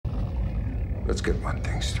Let's get one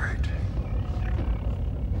thing straight.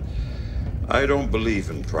 I don't believe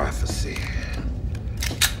in prophecy.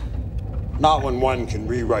 Not when one can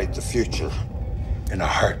rewrite the future in a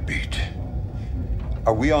heartbeat.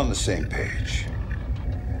 Are we on the same page?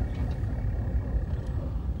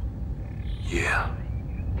 Yeah.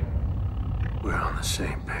 We're on the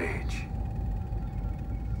same page.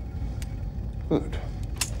 Good.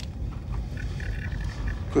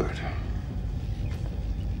 Good.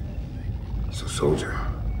 So, soldier,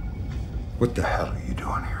 what the hell are you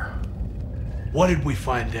doing here? What did we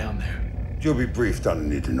find down there? You'll be briefed on a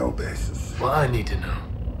need-to-know basis. Well, I need to know.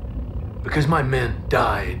 Because my men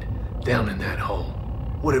died down in that hole.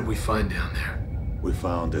 What did we find down there? We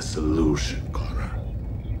found a solution, Connor,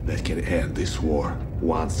 that can end this war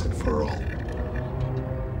once and for all.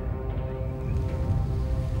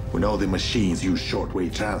 We know the machines use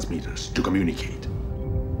shortwave transmitters to communicate.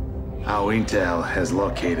 Our intel has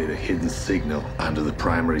located a hidden signal under the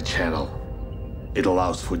primary channel. It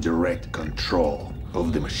allows for direct control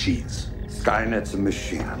of the machines. Skynet's a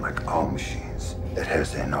machine, unlike all machines. It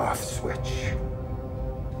has an off switch.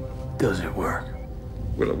 Does it work?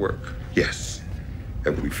 Will it work? Yes.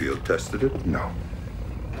 Have we field tested it? No.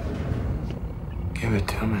 Give it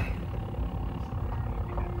to me.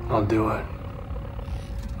 I'll do it.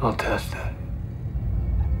 I'll test it.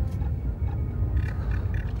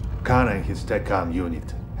 Connor and his TechCom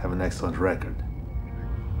unit have an excellent record.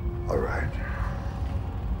 All right.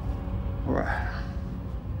 All right.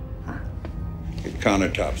 Get Connor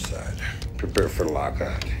topside. Prepare for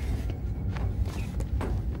lockout.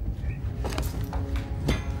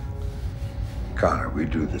 Connor, we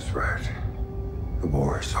do this right. The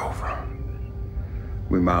war is over.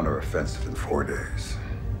 We mount our offensive in 4 days.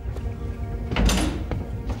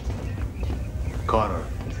 Connor.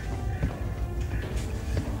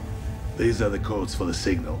 These are the codes for the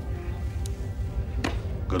signal.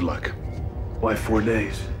 Good luck. Why 4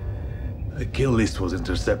 days? A kill list was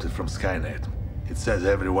intercepted from Skynet. It says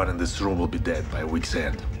everyone in this room will be dead by week's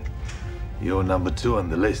end. You're number 2 on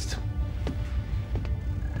the list.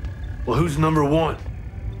 Well, who's number 1?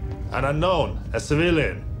 An unknown, a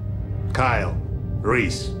civilian. Kyle,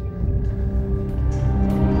 Reese.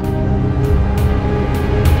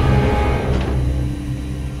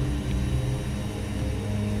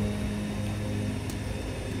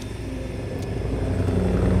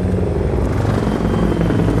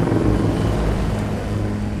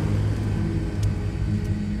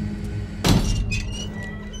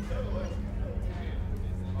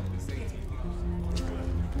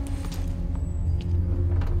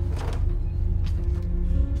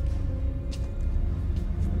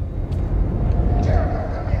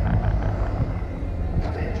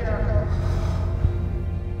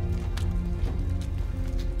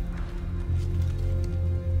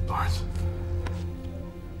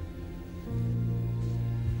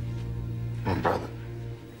 Hey, brother.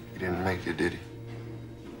 He didn't make you, did he?